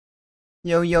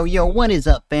Yo, yo, yo, what is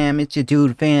up, fam? It's your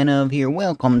dude FanOF here.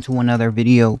 Welcome to another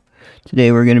video.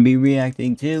 Today we're going to be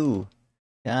reacting to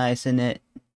Cenat.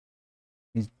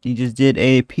 He just did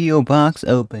a P.O. box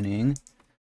opening.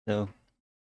 So,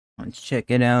 let's check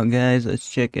it out, guys. Let's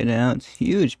check it out. It's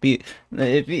huge.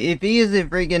 If he is a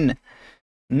freaking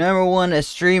 #1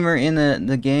 streamer in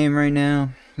the game right now,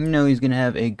 you know he's going to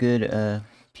have a good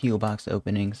P.O. box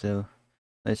opening. So,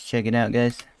 let's check it out,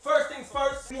 guys. First things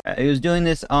first. He was doing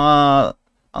this on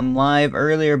live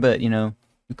earlier, but you know,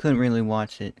 you couldn't really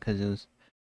watch it because it was,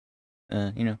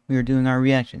 you know, we were doing our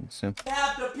reactions. So I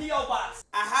have the P.O. box.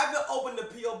 I haven't opened the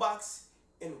P.O. box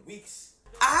in weeks.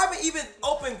 I haven't even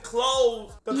opened the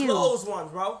closed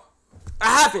ones, bro.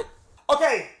 I haven't.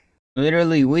 Okay.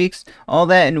 Literally weeks, all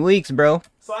that in weeks, bro.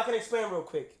 So I can explain real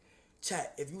quick.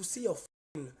 Chat, if you see a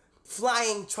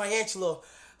flying tarantula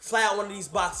fly out one of these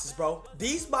boxes, bro.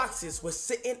 These boxes were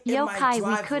sitting in my driveway.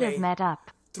 We could have met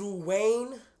up. Through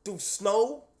rain, through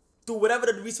snow, through whatever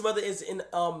the recent weather is in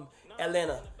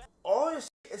Atlanta. All this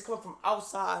shit is coming from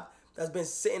outside that's been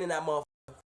sitting in that motherfucker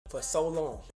for so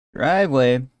long.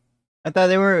 Driveway? I thought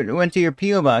they went to your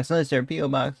P.O. box. Unless their P.O.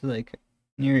 box is like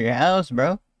near your house,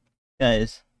 bro.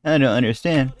 Guys, I don't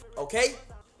understand. Okay,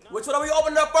 which one are we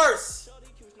opening up first?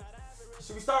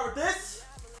 Should we start with this?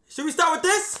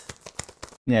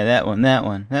 Yeah, that one. That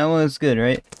one's good,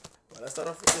 right? Well, let's start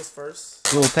off with this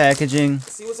first. Little packaging.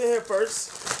 Let's see what's in here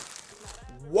first.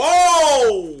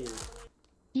 Whoa!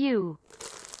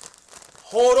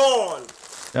 Hold on.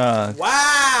 Dog.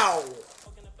 Wow!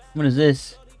 What is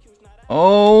this?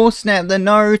 Oh, snap, the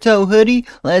Naruto hoodie.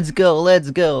 Let's go, let's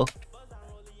go.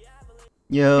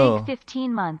 Yo. Big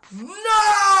 15 months. No!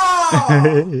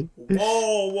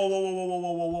 Whoa!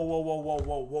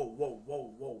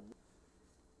 Whoa!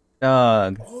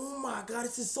 Dog. Oh my god,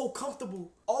 this is so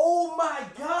comfortable. Oh my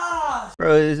god!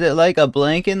 Bro, is it like a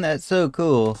blanket? That's so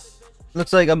cool.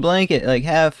 Looks like a blanket, like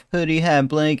half hoodie, half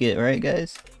blanket, right,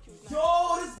 guys?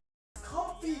 Yo, this is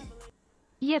comfy.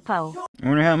 Yippo. I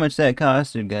wonder how much that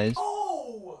costed, guys.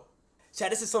 Oh!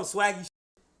 Chat, this is some swaggy shit.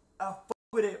 I fuck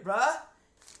with it, bruh.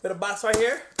 Got a box right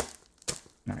here.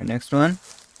 Alright, next one.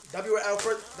 W or L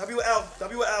first. W or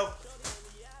L.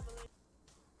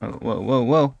 Oh,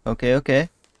 whoa. Okay.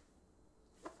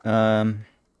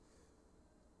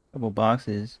 Couple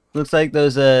boxes. Looks like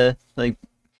those, like,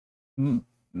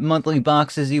 monthly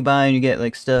boxes you buy and you get,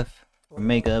 like, stuff for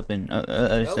makeup and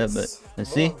other stuff, but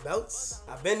let's see. Belts.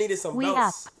 I've been needing some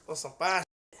belts. On some fire.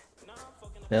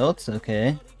 Belts,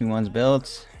 okay. He wants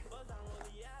belts.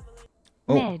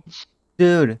 Oh, Midge.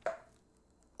 dude.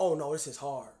 Oh no, this is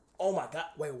hard. Oh my god.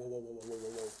 Wait, whoa.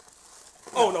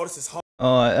 Oh no, this is hard.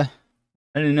 Oh, I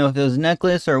didn't know if it was a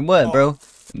necklace or what, bro.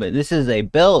 But this is a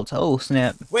belt. Oh,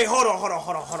 snap. Wait, hold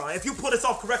on. If you pull this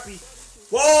off correctly.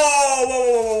 Whoa.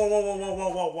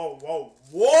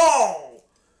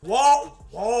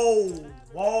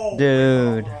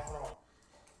 Dude.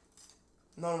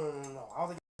 No. I don't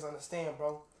think you guys understand,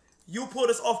 bro. You pull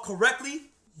this off correctly,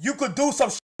 you could do some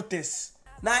shit with this.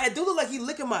 Now, it do look like he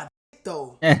licking my dick,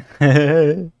 though.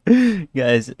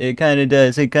 Guys, it kind of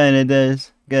does.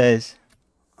 Guys.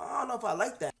 I don't know if I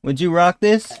like that. Would you rock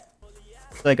this?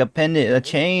 It's like a pendant, a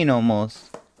chain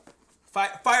almost.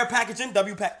 Fire packaging,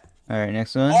 W pack. Alright,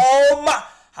 next one. Oh my!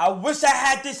 I wish I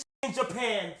had this in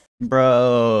Japan.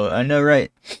 Bro, I know,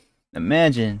 right?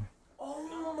 Imagine. Oh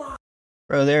my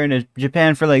Bro, they're in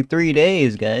Japan for like 3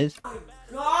 days, guys.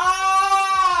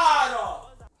 god!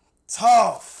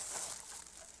 Tough.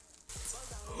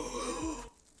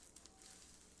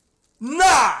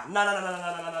 Nah.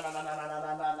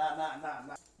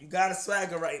 You got a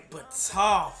swagger right, but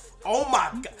tough. Oh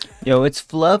my god. Yo, it's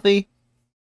fluffy.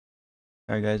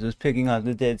 Alright, guys, I was picking off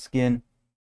the dead skin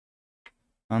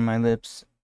on my lips.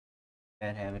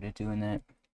 Bad habit of doing that.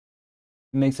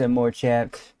 Makes it more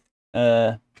chapped.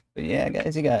 But yeah,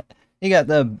 guys, you got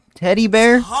the teddy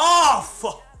bear. Tough.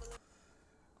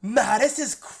 Nah, this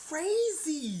is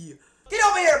crazy. Get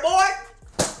over here, boy.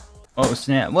 Oh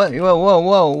snap! What?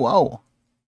 Whoa!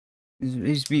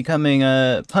 He's becoming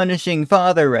a punishing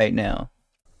father right now.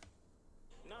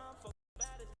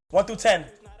 1 through 10.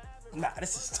 Nah,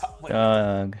 this is tough. Wait.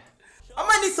 Dog. I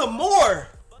might need some more.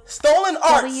 Stolen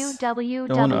arts.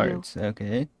 Stolen arts.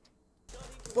 Okay.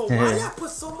 But why did I put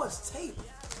so much tape?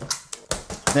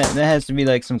 That has to be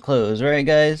like some clothes, right,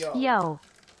 guys? Yo.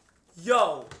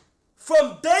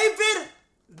 From David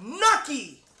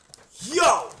Nucky.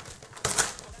 Yo.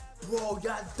 Bro,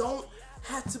 y'all don't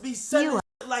have to be sending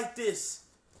shit like this.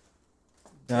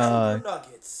 Denver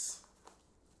Nuggets.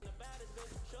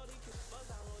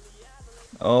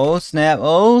 Oh snap!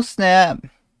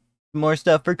 More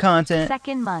stuff for content.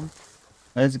 Second month.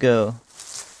 Let's go.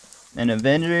 And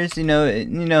Avengers,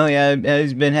 yeah,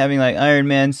 he's been having like Iron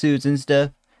Man suits and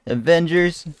stuff.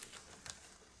 Avengers.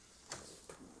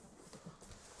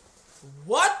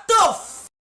 What the f,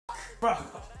 bro?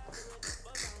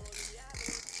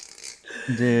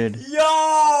 Dude.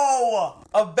 Yo!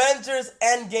 Avengers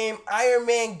Endgame Iron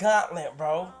Man Gauntlet,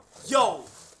 bro. Yo!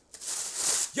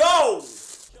 Yo!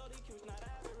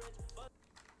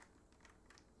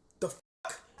 The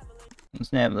fuck?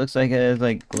 Snap, looks like it has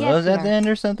like glows Yes, at the end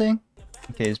or something.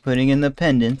 Okay, he's putting in the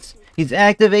pendants. He's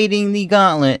activating the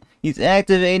gauntlet. He's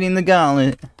activating the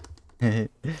gauntlet.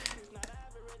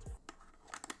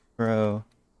 Bro.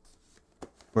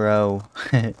 Bro.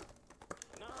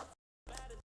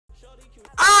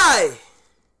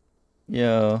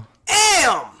 Yo.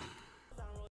 Am!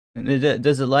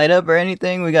 Does it light up or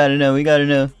anything? We gotta know, we gotta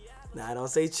know. Nah, don't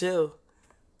say chill.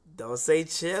 Don't say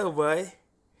chill, boy.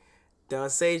 Don't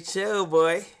say chill,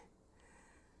 boy.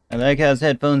 I like how his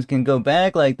headphones can go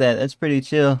back like that. That's pretty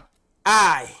chill.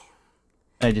 I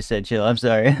just said chill, I'm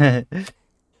sorry. Am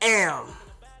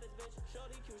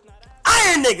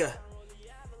Iron nigga.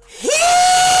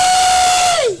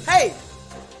 Hey!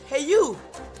 Hey you!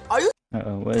 Are you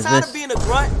Uh-oh, what is tired this? of being a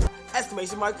grunt?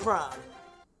 Exclamation mark prime.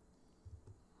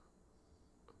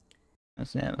 Oh,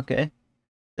 snap, okay.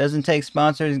 Doesn't take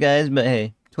sponsors, guys, but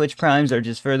hey, Twitch Primes are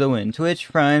just for the win. Twitch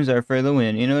Primes are for the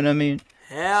win, you know what I mean?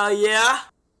 Hell yeah!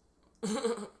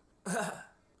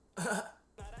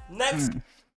 Next.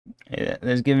 Hey,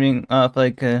 that's giving off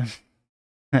like, I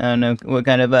don't know what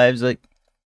kind of vibes, like,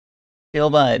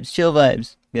 chill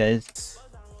vibes, guys.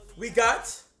 We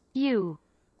got You.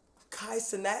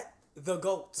 Cenat, the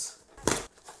GOAT.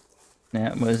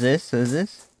 Now, what is this? What is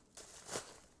this?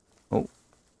 Oh.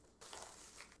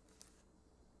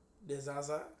 This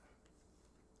outside.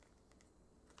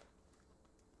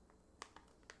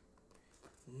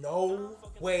 No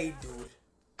way, dude.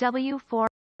 W4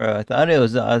 Bro, I thought it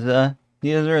was Zaza.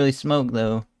 He doesn't really smoke,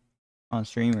 though, on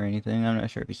stream or anything. I'm not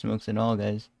sure if he smokes at all,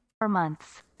 guys.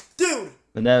 months. Dude!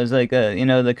 But that was like,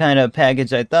 the kind of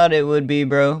package I thought it would be,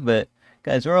 bro. But,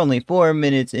 guys, we're only 4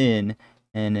 minutes in.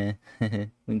 And,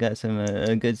 we got some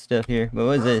good stuff here. But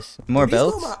what is this? More Dude, these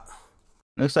belts?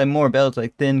 Looks like more belts,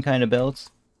 like thin kind of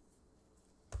belts.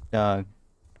 Dog.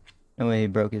 No way he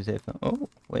broke his headphone. Oh,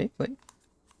 wait.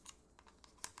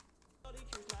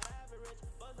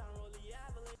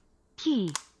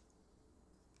 Key.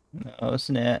 Oh,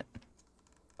 snap.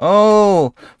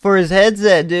 Oh, for his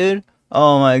headset, dude.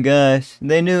 Oh my gosh.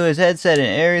 They knew his headset and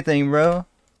everything, bro.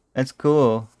 That's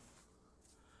cool.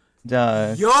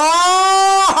 Dog. Yo!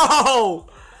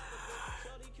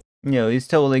 Yo, he's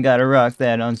totally gotta rock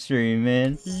that on stream,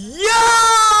 man.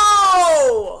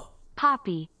 Yo!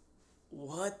 Poppy.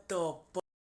 What the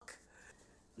fuck?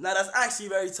 Now that's actually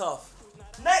very tough.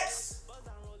 Next!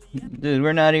 Dude,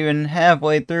 we're not even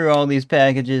halfway through all these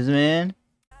packages, man.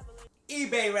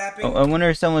 eBay rapping. Oh, I wonder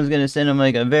if someone's gonna send him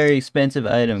like a very expensive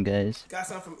item, guys. Got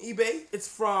something from eBay. It's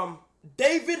from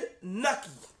David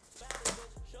Nucky.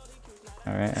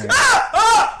 Alright.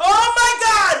 Oh my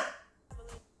god!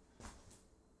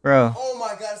 Bro. Oh my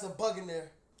god, there's a bug in there.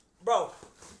 Bro,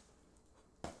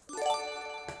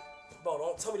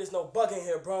 don't tell me there's no bug in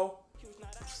here, bro.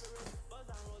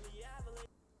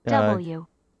 W.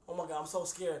 Oh my god, I'm so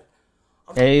scared.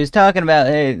 Hey, he was talking about,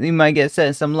 hey, he might get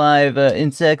sent some live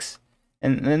insects.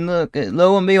 And look,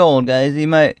 lo and behold, guys, he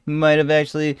might have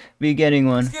actually be getting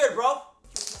one. I'm scared,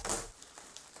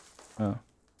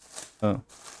 bro.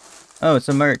 Oh, it's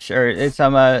some merch, or it's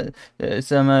some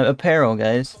apparel,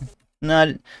 guys. Not,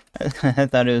 I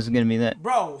thought it was gonna be that.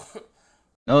 Bro.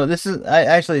 Oh, I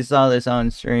actually saw this on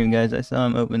stream, guys. I saw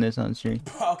him open this on stream.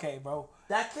 Okay, bro.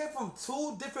 That came from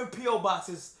 2 different P.O.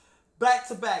 boxes, back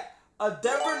to back. A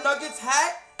Denver Nuggets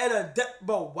hat and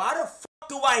bro, why the fuck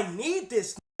do I need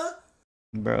this, nigga?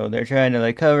 Bro, they're trying to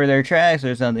like cover their tracks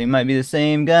or something. It might be the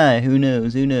same guy. Who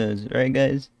knows? Right,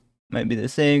 guys? Might be the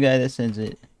same guy that sends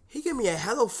it. He gave me a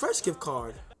HelloFresh gift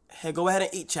card. Hey, go ahead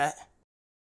and eat, chat.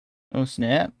 Oh,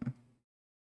 snap.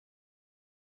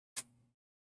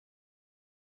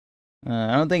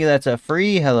 I don't think that's a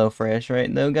free HelloFresh,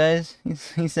 right, though, guys?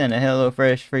 He sent a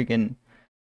HelloFresh freaking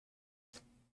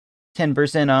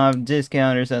 10% off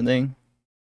discount or something.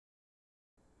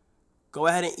 Go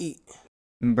ahead and eat.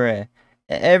 Bruh.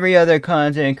 Every other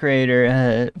content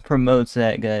creator promotes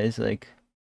that, guys. Like,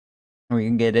 we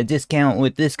can get a discount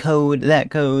with this code,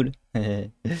 that code. We're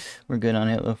good on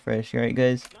HelloFresh, right,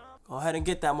 guys? Go ahead and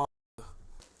get that, mother.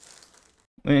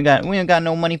 We ain't got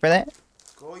no money for that.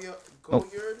 Go your.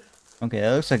 Okay,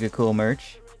 that looks like a cool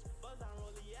merch.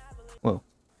 Whoa.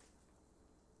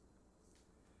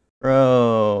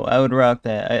 Bro, I would rock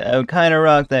that. I would kind of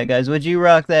rock that, guys. Would you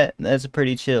rock that? That's a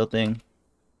pretty chill thing.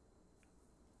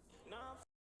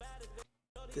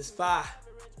 This fire.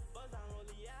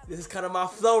 This is kind of my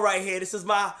flow right here. This is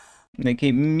my... They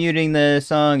keep muting the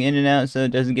song in and out so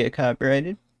it doesn't get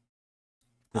copyrighted.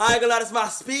 I ain't gonna lie, this is my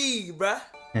speed, bruh.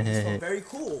 This is very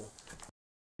cool.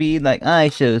 Speed like I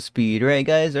show speed, right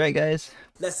guys? Right guys?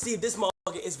 Let's see if this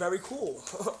motherfucker is very cool.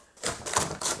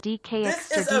 DKX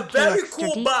This is a very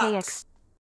cool box.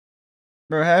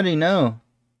 Bro, how do you know?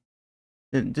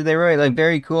 Did they write like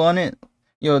very cool on it?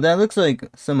 Yo, that looks like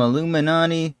some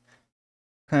Illuminati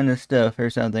kind of stuff or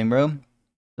something, bro.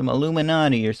 Some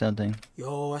Illuminati or something.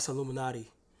 Yo, that's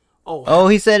Illuminati. Oh,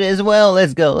 he said it as well.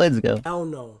 Let's go. Let's go. Hell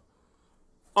no.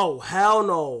 Oh, hell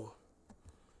no.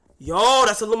 Yo,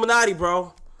 that's Illuminati,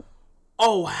 bro.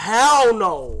 Oh, hell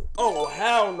no. Oh,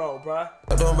 hell no, bro.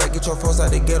 Don't get your folks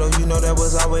out the ghetto. You know that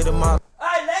was our way to my...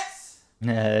 Alright,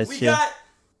 next. We chill. got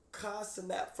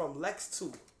Cenat from Lex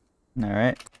 2.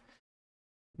 Alright.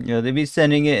 Yo, they be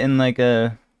sending it in like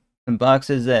some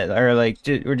boxes that are like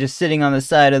we're just sitting on the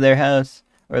side of their house,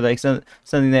 or like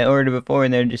something they ordered before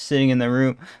and they're just sitting in the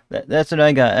room. That's what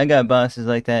I got. I got boxes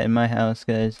like that in my house,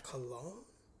 guys. Cologne?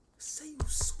 Say you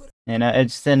swear. And I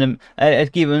just send them. I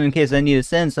keep them in case I need to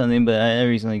send something, but I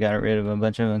recently got rid of a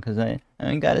bunch of them because I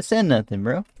ain't gotta send nothing,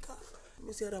 bro. Let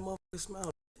me see how that motherfucker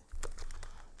smell.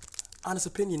 Honest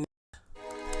opinion.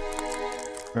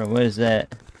 Bro, what is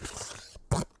that?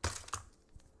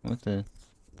 What the?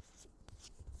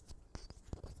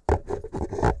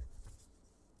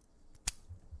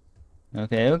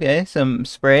 Okay, some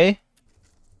spray.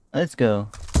 Let's go.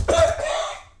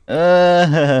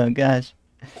 Gosh.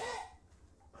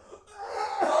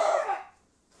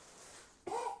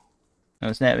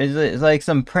 Oh snap, it's like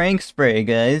some prank spray,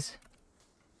 guys.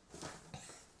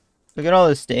 Look at all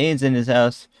the stains in his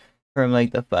house from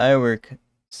like the fireworks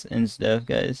and stuff,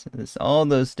 guys. It's all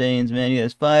those stains, man. He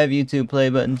has 5 YouTube play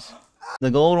buttons.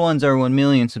 The gold ones are 1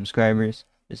 million subscribers.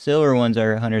 The silver ones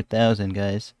are 100,000,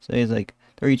 guys. So he has like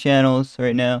 3 channels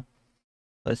right now,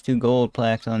 plus 2 gold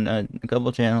plaques on a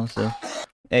couple channels. So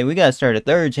hey, we gotta start a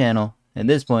 3rd channel at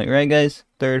this point, right guys?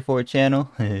 3rd, 4th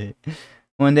channel.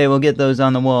 One day we'll get those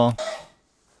on the wall.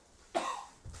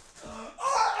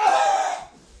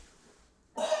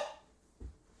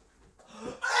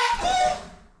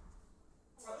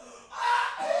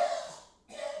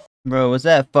 Bro, was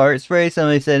that fart spray?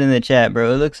 Somebody said in the chat,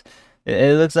 bro. It looks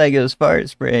like it was fart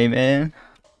spray, man.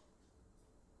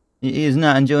 He is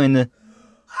not enjoying the...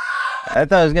 I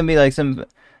thought it was gonna be like some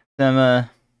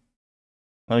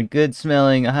like good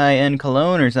smelling high-end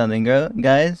cologne or something,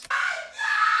 guys.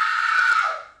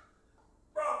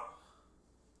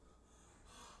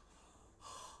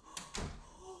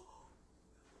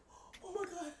 Oh my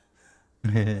god.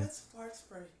 That's fart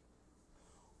spray.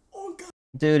 Oh god.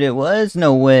 Dude, it was?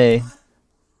 No way.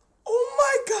 Oh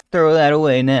my god. Throw that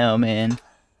away now, man.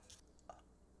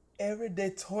 Everyday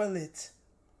toilet.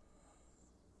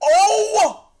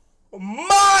 Oh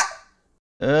my.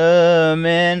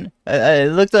 Man.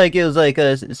 It looked like it was like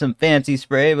some fancy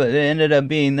spray, but it ended up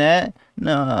being that.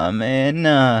 Nah, man,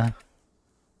 nah.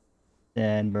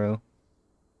 Sad, bro.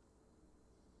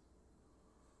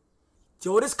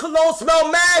 Yo, this cologne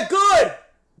smell mad good.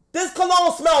 This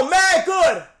cologne smell mad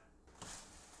good.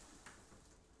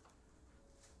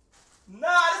 Nah,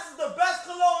 this is the best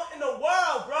cologne in the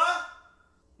world, bruh.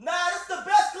 Nah, this is the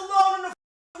best cologne in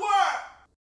the world.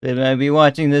 They might be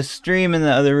watching this stream in the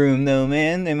other room, though,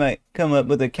 man. They might come up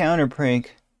with a counter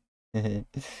prank. Who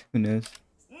knows?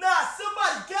 Nah,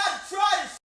 somebody gotta try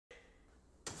this.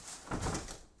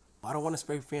 I don't want to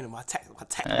spray fan in my tech.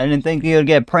 I didn't think he would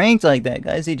get pranked like that,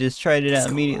 guys. He just tried it out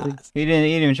immediately. He didn't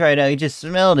even try it out. He just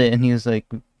smelled it, and he was like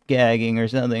gagging or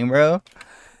something, bro.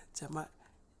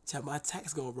 My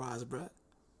attack's gonna rise, bro.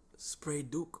 Spray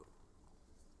Duke.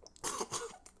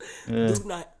 Duke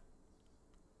night.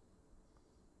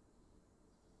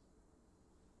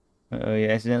 Oh, you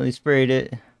accidentally sprayed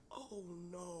it. Oh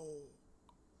no.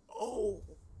 Oh.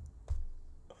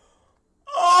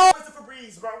 It's a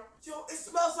Febreze, bro. Yo, it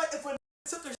smells like if a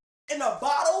took a in a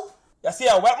bottle. Y'all see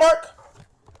that wet mark?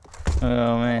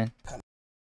 Oh man.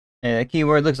 Hey, that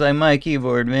keyboard looks like my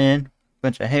keyboard, man.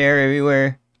 Bunch of hair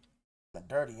everywhere.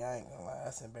 Dirty, I ain't gonna lie.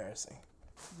 That's embarrassing.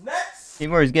 Next.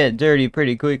 Keyboards get dirty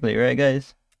pretty quickly, right,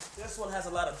 guys? This one has a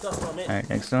lot of dust on it. All right,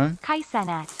 next one.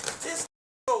 Cenat. This.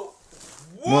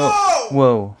 Whoa.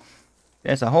 Whoa.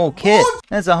 That's a whole kit.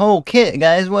 That's a whole kit,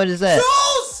 guys. What is that?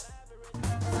 Juice!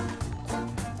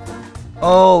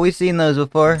 Oh, we've seen those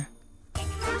before.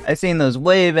 I've seen those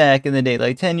way back in the day,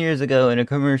 like 10 years ago in a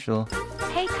commercial.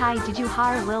 Hey Kai, did you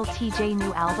hear Lil TJ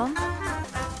new album?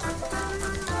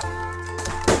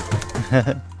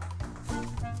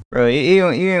 Bro,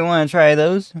 you didn't want to try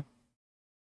those?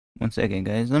 1 second,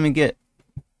 guys. Let me get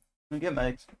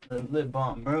my lip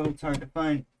balm, bro. It's hard to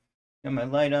find. Got my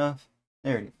light off.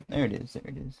 There it is.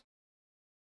 Sorry,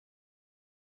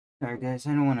 guys. I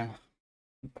don't want to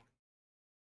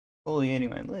exfoliate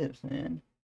my lips, man.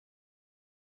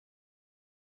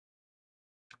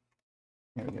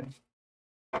 There we go.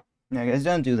 Now, guys,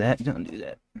 don't do that.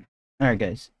 Alright,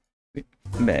 guys.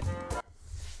 I'm back.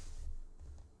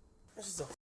 This is a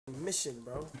mission,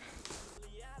 bro.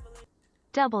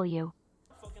 W.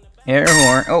 Air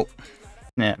horn. Oh.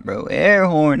 Snap, bro. Air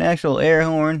horn. Actual air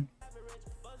horn.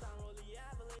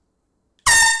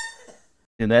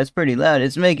 Dude, that's pretty loud.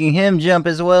 It's making him jump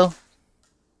as well.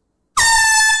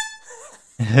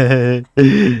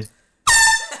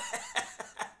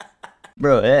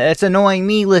 Bro, it's annoying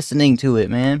me listening to it,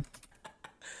 man.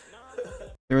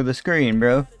 Through the screen,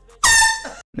 bro.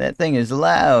 That thing is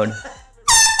loud.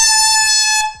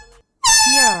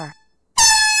 Here.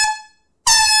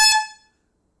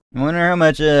 I wonder how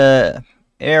much air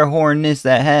hornness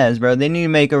that has, bro. They need to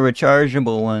make a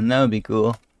rechargeable one. That would be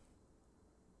cool.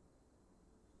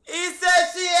 He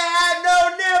said she had no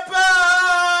nipples!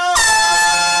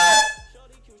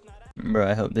 Bro,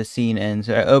 I hope this scene ends.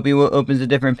 I hope he opens a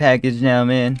different package now,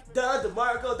 man. Don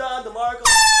DeMarco.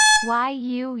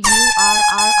 Y-U-U-R-R-R-R.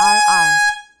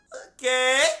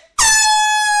 Okay.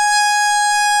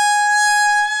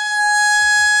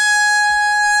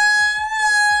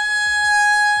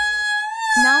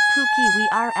 Na Pookie we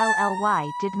RLLY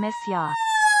did miss ya.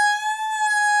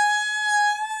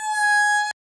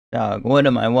 Dog, what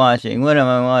am I watching?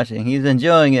 He's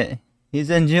enjoying it.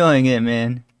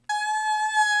 Man.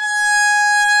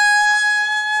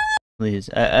 Please,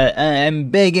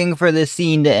 I'm begging for this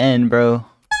scene to end, bro.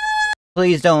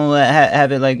 Please don't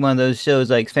have it like one of those shows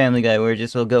like Family Guy where it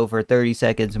just will go for 30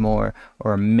 seconds more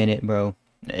or a minute, bro.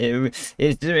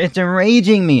 It's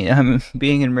enraging me. I'm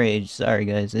being enraged. Sorry,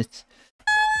 guys.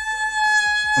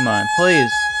 Come on,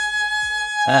 please.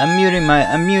 I'm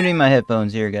muting my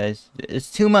headphones here, guys.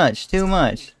 It's too much.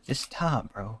 Just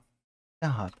stop, bro.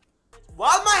 Stop.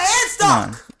 Why's my hand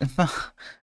stuck? Come on.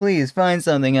 Please find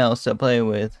something else to play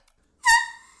with.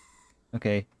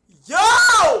 Okay.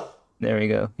 Yo! There we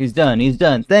go. He's done.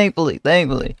 Thankfully.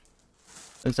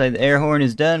 Looks like the air horn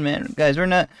is done, man. Guys, we're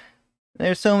not...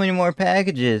 There's so many more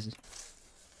packages.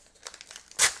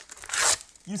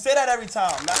 You say that every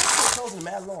time. Now it's closing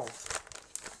mad long.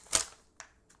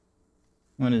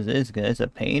 What is this, guys? A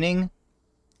painting?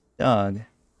 Dog.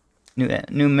 New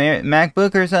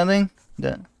MacBook or something?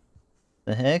 The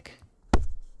heck?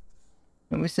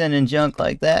 Are we sending junk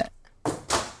like that?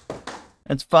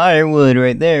 That's firewood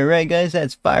right there, right, guys?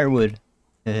 That's firewood.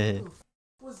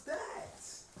 What's that?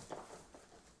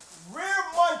 Rare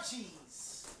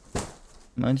munchies.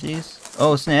 Munchies?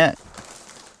 Oh, snap.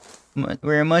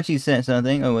 Rare Munchies sent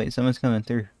something. Oh, wait, someone's coming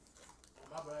through.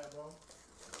 My bad, bro.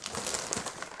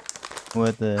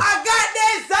 What the? I got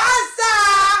that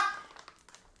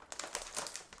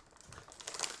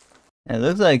Zaza! It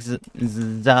looks like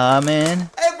Za, man.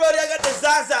 Hey, brother, I got that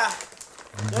Zaza.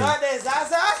 You got that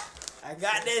Zaza? I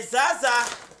got that Zaza.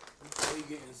 Where you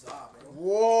getting Zaza, bro?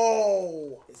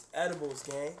 Whoa. It's edibles,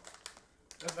 gang.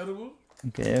 That's edible?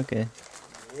 Okay.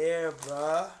 Yeah,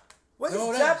 bruh. What is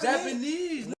that's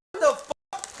Japanese? What the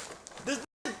fuck? This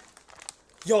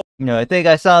No, I think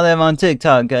I saw them on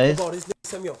TikTok, guys. bro, this nigga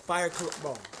sent me a fire cologne,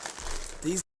 bro.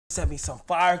 These sent me some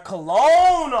fire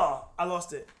cologne. I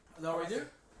lost it. Is that right there?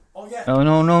 Oh yeah. Oh,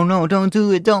 no, don't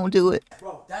do it. Bro,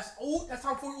 That's oud? That's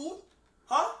time for oud?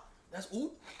 huh? That's oud?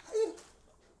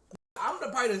 I'm the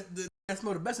probably the that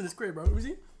smell the best in this crib, bro. Let me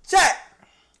see. Chat.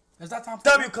 Is that time for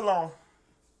W cologne.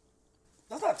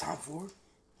 That's not time for it.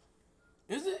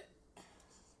 Is it?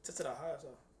 Test it out high, so.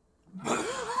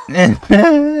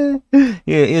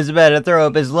 He was about to throw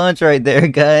up his lunch right there,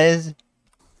 guys.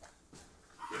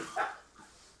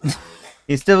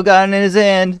 He's still got it in his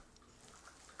hand.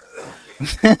 Look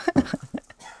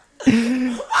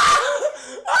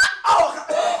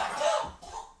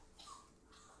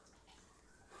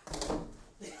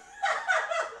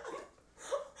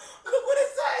what it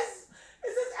says.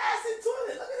 It says acid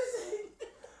toilet. Look at this thing.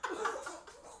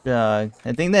 Dog,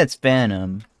 I think that's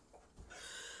FanOF.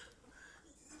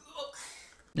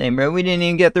 Hey, bro, we didn't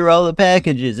even get through all the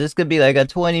packages. This could be like a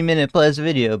 20-minute plus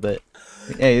video, but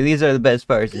hey, these are the best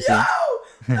parts to see.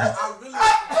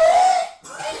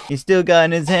 He still got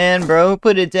in his hand, bro.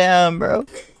 Put it down, bro.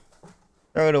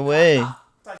 Throw it away.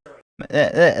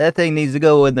 That thing needs to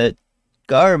go in the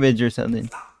garbage or something.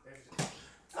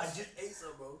 I just ate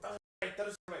some, bro.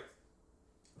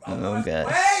 Oh,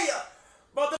 God. Hey!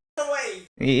 Bro, throw it away.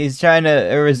 He's trying to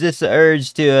resist the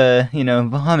urge to, you know,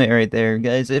 vomit right there,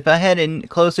 guys. If I had it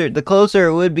closer, the closer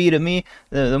it would be to me,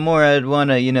 the more I'd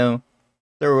want to, you know,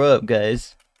 throw up,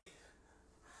 guys.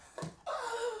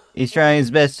 He's trying his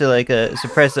best to, like,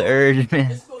 suppress the urge, man.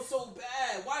 It smells so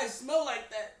bad. Why it smell like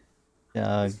that?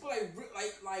 Dog. It smell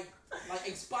like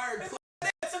expired.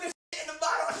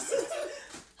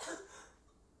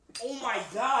 Oh my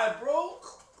god, bro.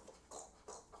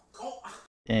 Oh.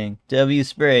 Dang. W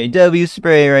spray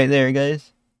right there,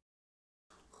 guys.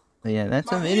 But yeah,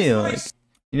 that's a video. Like,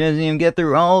 he doesn't even get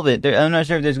through all of it. I'm not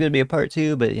sure if there's going to be a part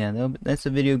 2, but yeah, that's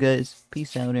the video, guys.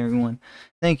 Peace out, everyone.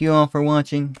 Thank you all for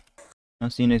watching.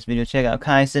 I'll see you next video. Check out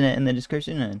Cenat in the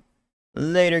description. And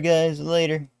later, guys.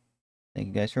 Later. Thank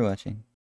you guys for watching.